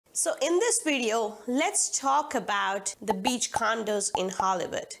So in this video, let's talk about the beach condos in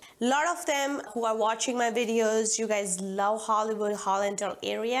Hollywood. A lot of them who are watching my videos, you guys love Hollywood, Hollandale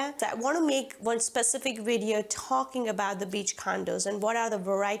area. So I want to make one specific video talking about the beach condos and what are the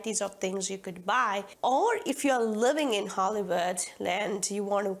varieties of things you could buy. Or if you're living in Hollywood and you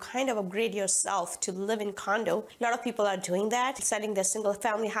want to kind of upgrade yourself to live in condo, a lot of people are doing that, selling their single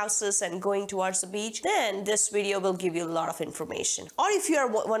family houses and going towards the beach, then this video will give you a lot of information. Or if you're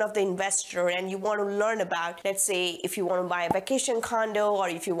one of the investor and you want to learn about, let's say if you want to buy a vacation condo or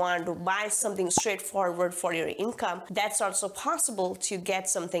if you want to buy something straightforward for your income, that's also possible to get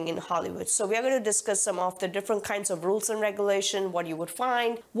something in Hollywood. So we are going to discuss some of the different kinds of rules and regulation, what you would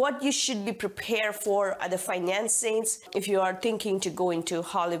find, what you should be prepared for, other financings if you are thinking to go into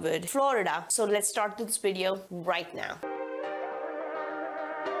Hollywood, Florida. So let's start this video right now.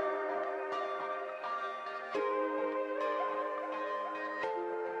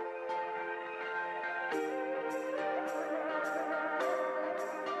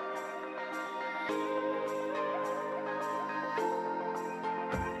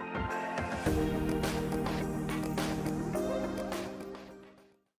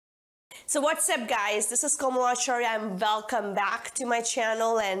 So what's up guys, this is Komal Acharya and welcome back to my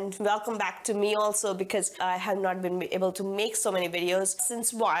channel and welcome back to me also because I have not been able to make so many videos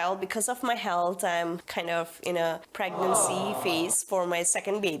since a while because of my health. I'm kind of in a pregnancy phase for my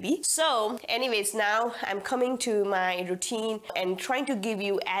second baby. So anyways, now I'm coming to my routine and trying to give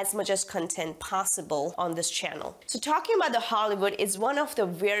you as much as content possible on this channel. So talking about the Hollywood is one of the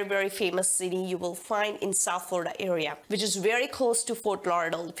very famous city you will find in South Florida area, which is very close to Fort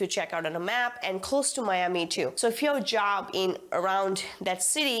Lauderdale if you check out on a map, and close to Miami too. So if you have a job in around that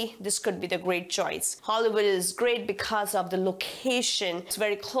city, this could be the great choice. Hollywood is great because of the location. It's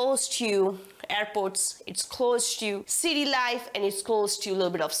very close to airports, it's close to city life, and it's close to a little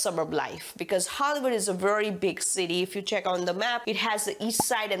bit of suburb life because Hollywood is a very big city. If you check on the map, it has the east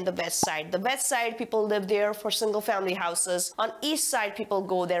side and the west side. The west side, people live there for single family houses. On east side, people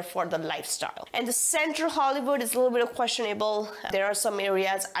go there for the lifestyle. And the central Hollywood is a little bit of questionable. There are some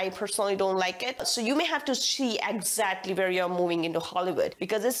areas I personally don't like it. So you may have to see exactly where you're moving into Hollywood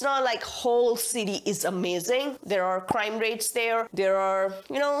because it's not like whole city is amazing. There are crime rates there. There are,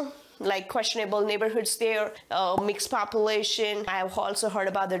 like questionable neighborhoods there, mixed population. I have also heard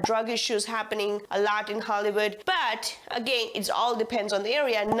about the drug issues happening a lot in Hollywood. But again, it all depends on the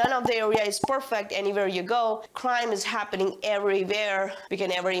area. None of the area is perfect anywhere you go. Crime is happening everywhere we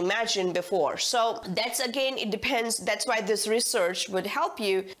can ever imagine before. So that's again, it depends. That's why this research would help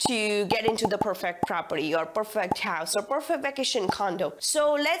you to get into the perfect property or perfect house or perfect vacation condo.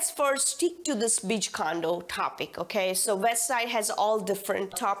 So let's first stick to this beach condo topic, okay? So West Side has all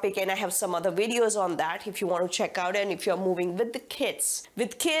different topic and I have some other videos on that if you want to check out, and if you're moving with the kids.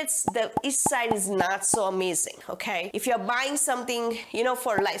 With kids, the east side is not so amazing, okay? If you're buying something,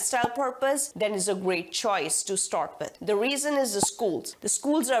 for lifestyle purpose, then it's a great choice to start with. The reason is the schools. The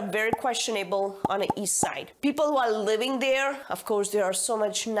schools are very questionable on the east side. People who are living there, of course, there are so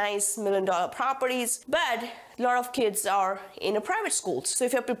much nice million-dollar properties, but a lot of kids are in a private schools. So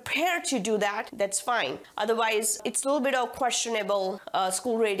if you're prepared to do that, that's fine. Otherwise, it's a little bit of questionable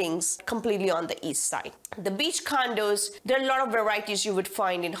school ratings completely on the east side. The beach condos, there are a lot of varieties you would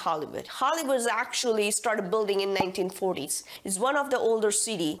find in Hollywood. Hollywood was actually started building in 1940s. It's one of the older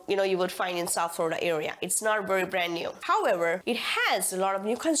city, you would find in South Florida area. It's not very brand new. However, it has a lot of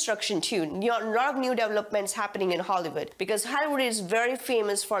new construction too. A lot of new developments happening in Hollywood because Hollywood is very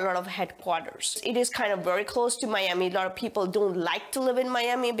famous for a lot of headquarters. It is kind of very close to Miami. A lot of people don't like to live in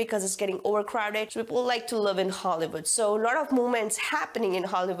Miami because it's getting overcrowded. So people like to live in Hollywood. So a lot of movements happening in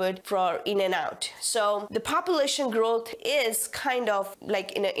Hollywood for in and out. So the population growth is kind of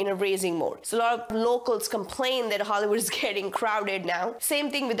like in a raising mode. So a lot of locals complain that Hollywood is getting crowded now.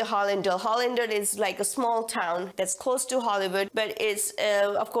 Same thing with the Hollandale. Hollandale is like a small town that's close to Hollywood, but it's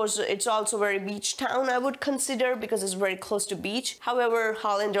of course it's also very beach town I would consider because it's very close to beach. However,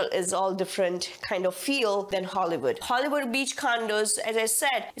 Hollandale is all different kind of feel than Hollywood. Hollywood beach condos, as I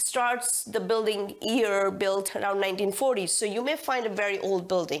said, starts the building year built around 1940s. So you may find a very old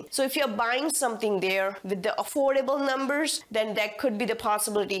building. So if you're buying something there with the affordable numbers, then that could be the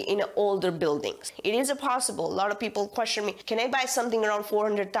possibility in older buildings. It is a possible. A lot of people question me, can I buy something around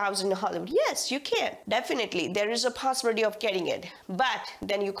 400,000 in Hollywood? Yes, you can. Definitely. There is a possibility of getting it. But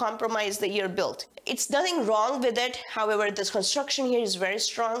then you compromise the year built. It's nothing wrong with it. However, this construction here is very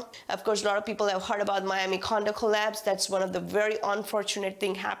strong. Of course, a lot of people have heard about Miami condo collapse. That's one of the very unfortunate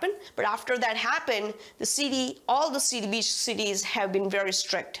thing happened. But after that happened, the city, all the beach cities have been very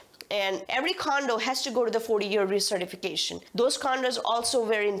strict. and every condo has to go to the 40-year recertification. Those condos also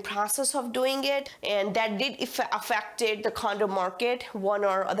were in process of doing it, and that did affected the condo market one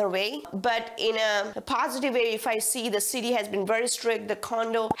or other way. But in a positive way, if I see the city has been very strict, the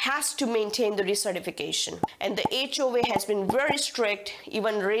condo has to maintain the recertification, and the HOA has been very strict,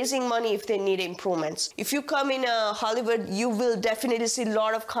 even raising money if they need improvements. If you come in Hollywood, you will definitely see a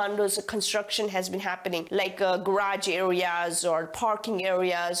lot of condos construction has been happening, like garage areas or parking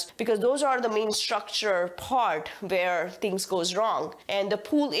areas, because those are the main structure part where things goes wrong. And the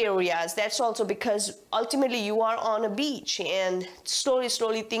pool areas, that's also because ultimately you are on a beach, and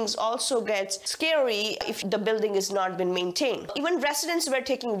slowly things also get scary if the building is not been maintained. Even residents were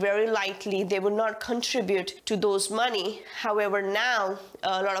taking very lightly, they would not contribute to those money. However, now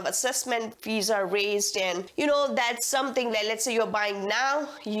a lot of assessment fees are raised, and that's something that, let's say you're buying now,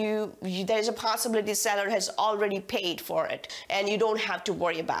 there is a possibility seller has already paid for it and you don't have to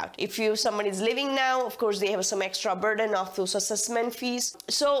worry about. If somebody is living now, of course they have some extra burden of those assessment fees.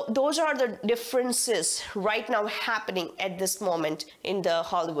 So those are the differences right now happening at this moment in the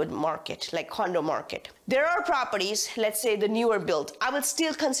Hollywood market, like condo market. There are properties, let's say the newer build. I would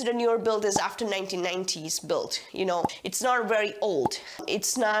still consider newer build as after 1990s built. It's not very old.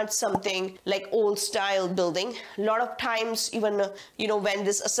 It's not something like old style building. A lot of times, even when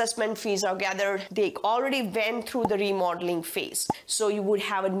this assessment fees are gathered, they already went through the remodeling phase. So you would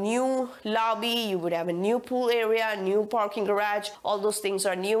have a new lobby, you would have a new pool area, new parking garage. All those things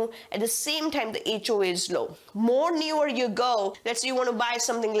are new. At the same time, the HOA is low. More newer you go, let's say you want to buy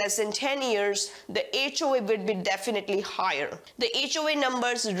something less than 10 years, the HOA would be definitely higher. The HOA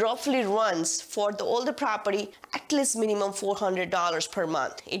numbers roughly runs for the older property at least minimum $400 per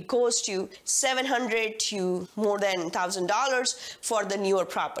month. It goes to $700 to more than $1,000 for the newer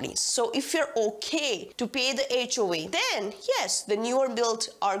properties. So if you're okay to pay the HOA, then yes, the newer builds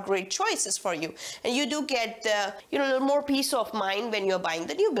are great choices for you, and you do get a little more peace of mind when you're buying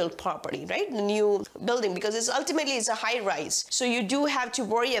the new build property, right? The new building, because it's ultimately a high rise, so you do have to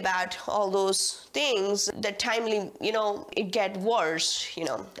worry about all those things that timely it get worse.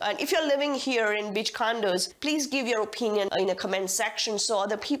 And if you're living here in beach condos, please give your opinion in a comment section so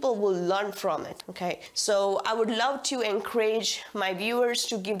other people will learn from it. Okay, so I would love to encourage my viewers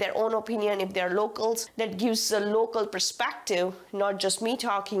to give their own opinion if they're locals. That gives a local perspective, not just me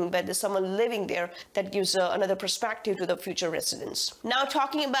talking, but there's someone living there that gives another perspective to the future residents. Now,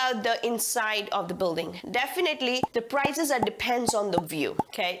 talking about the inside of the building, definitely the prices depends on the view.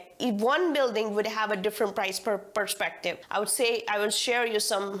 Okay, if one building would have a different price per perspective, I would say I will share you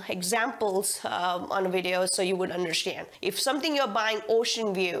some examples on a video so you would understand. If something you're buying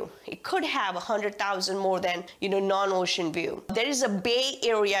ocean view, it could have 100,000 more than non-ocean view. There is a bay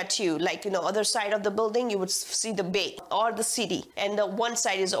area too, like other side of the building you would see the bay or the city, and the one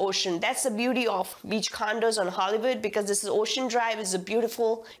side is ocean. That's the beauty of beach condos on Hollywood, because this is Ocean Drive is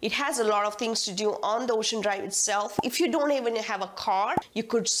beautiful. It has a lot of things to do on the Ocean Drive itself. If you don't even have a car, you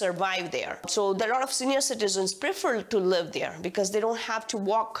could survive there. So there are a lot of senior citizens prefer to live there because they don't have to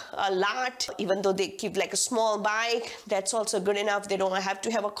walk a lot, even though they keep like a small bike. That's also good enough. They don't have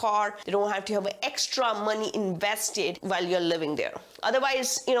to have a car. They don't have to have extra money invested while you're living there.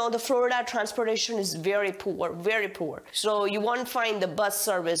 Otherwise, the Florida transportation is very poor, very poor. So you won't find the bus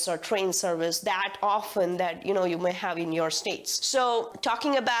service or train service that often that, you may have in your states. So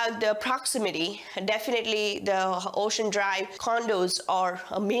talking about the proximity, definitely the Ocean Drive condos are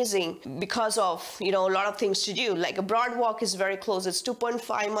amazing because of, a lot of things to do. Like a Broadwalk is very close. It's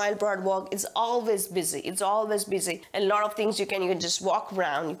 2.5-mile Broadwalk. It's always busy. It's always busy. And a lot of things you can just walk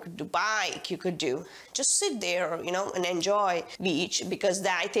around. You could do bike. You could just sit there, and enjoy beach, because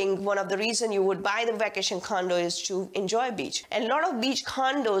I think one of the reasons you would buy the vacation condo is to enjoy beach. And a lot of beach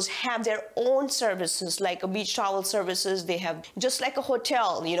condos have their own services, like a beach towel services. They have just like a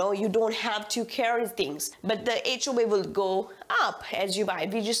hotel, you don't have to carry things, but the HOA will go up as you buy.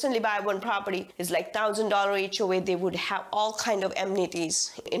 We recently buy one property, it's like $1,000 HOA. They would have all kind of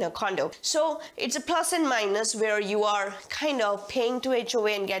amenities in a condo. So it's a plus and minus where you are kind of paying to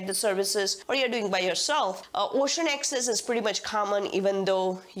HOA and get the services, or you're doing by yourself. Ocean access is pretty much common, even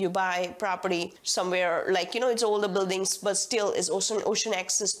though you buy property somewhere like, it's older buildings, but still is ocean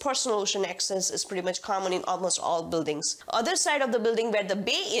access, personal ocean access is pretty much common in almost all buildings. Other side of the building where the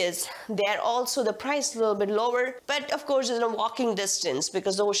bay is, there also the price is a little bit lower, but of course, walking distance,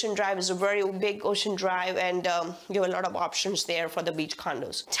 because the Ocean Drive is a very big Ocean Drive, and you have a lot of options there for the beach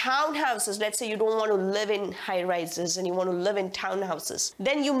condos. Townhouses, let's say you don't want to live in high rises and you want to live in townhouses,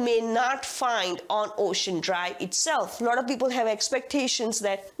 then you may not find on Ocean Drive itself. A lot of people have expectations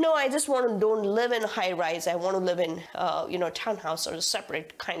that, no, I just don't live in a high rise, I want to live in townhouse or a separate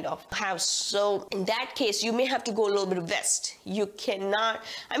kind of house. So in that case, you may have to go a little bit west. You cannot,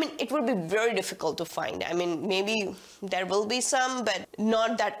 it will be very difficult to find. Maybe there will be some, but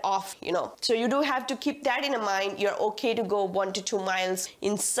not that often, So you do have to keep that in mind. You're okay to go 1 to 2 miles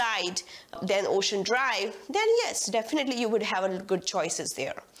inside then Ocean Drive, then yes, definitely you would have a good choices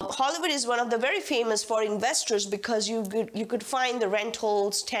there. Hollywood is one of the very famous for investors because you could find the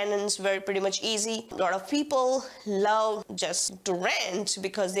rentals, tenants very pretty much easy. A lot of people love just to rent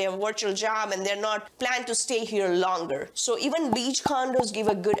because they have a virtual job and they're not planned to stay here longer. So even beach condos give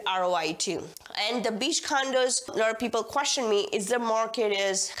a good ROI too. And the beach condos, a lot of people question me, is the market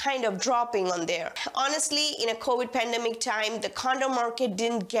is kind of dropping on there. Honestly, in a COVID pandemic time, the condo market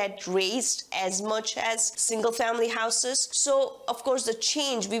didn't get raised as much as single family houses. So of course the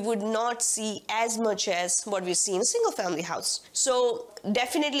change we would not see as much as what we see in a single family house. So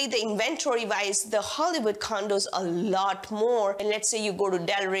definitely the inventory wise, the Hollywood condos a lot more. And let's say you go to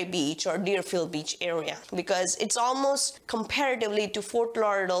Delray Beach or Deerfield Beach area, because it's almost comparatively to Fort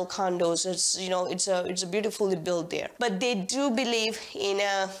Lauderdale condos. It's a beautifully built there. But they do believe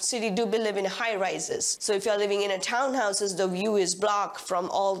in high rises. So if you're living in a townhouses, the view is blocked from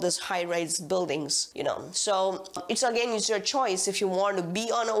all these high rise buildings, So it's your choice if you want to be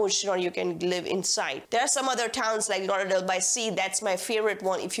on the ocean or you can live inside. There are some other towns like Lauderdale by Sea. That's my favorite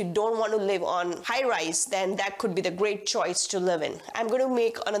one. If you don't want to live on high rise, then that could be the great choice to live in. I'm going to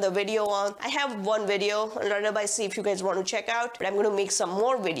make another video I have one video on Lauderdale by Sea if you guys want to check out, but I'm going to make some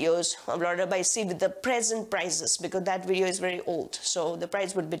more videos on Lauderdale by Sea with the present prices because that video is very old. So the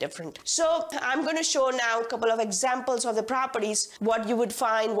price would be different. So I'm going to show now a couple of examples of the properties, what you would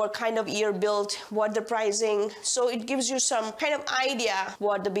find, what kind of year built, what the pricing. So it gives you some kind of idea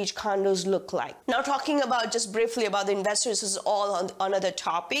what the beach condos look like. Now talking about just briefly about the investors, this is all on another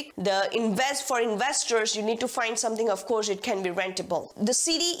topic. For investors, you need to find something, of course, it can be rentable. The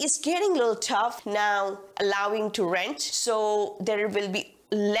city is getting a little tough now allowing to rent. So there will be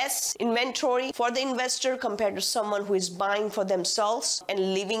less inventory for the investor compared to someone who is buying for themselves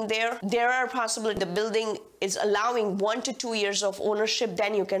and living there. There are possibly the building is allowing 1 to 2 years of ownership,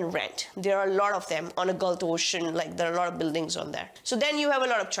 then you can rent. There are a lot of them on a Gulf Ocean, like there are a lot of buildings on there. So then you have a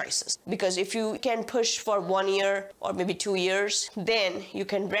lot of choices, because if you can push for 1 year or maybe 2 years, then you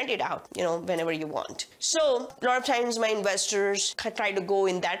can rent it out, whenever you want. So a lot of times my investors try to go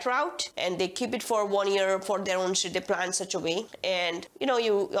in that route and they keep it for 1 year for their ownership. They plan such a way, and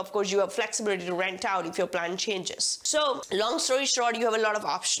of course you have flexibility to rent out if your plan changes. So long story short, you have a lot of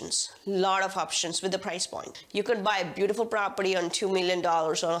options with the price point. You could buy a beautiful property on $2 million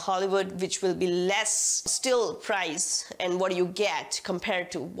on Hollywood, which will be less still price and what you get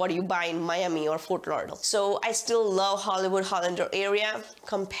compared to what you buy in Miami or Fort Lauderdale. So I still love Hollander area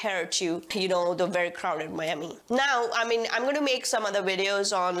compared to, the very crowded Miami. Now, I'm going to make some other videos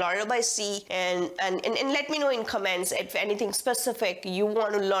on Lauderdale by Sea and let me know in comments if anything specific you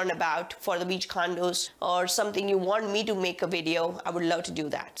want to learn about for the beach condos or something you want me to make a video. I would love to do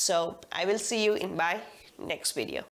that. So I will see you in my next video.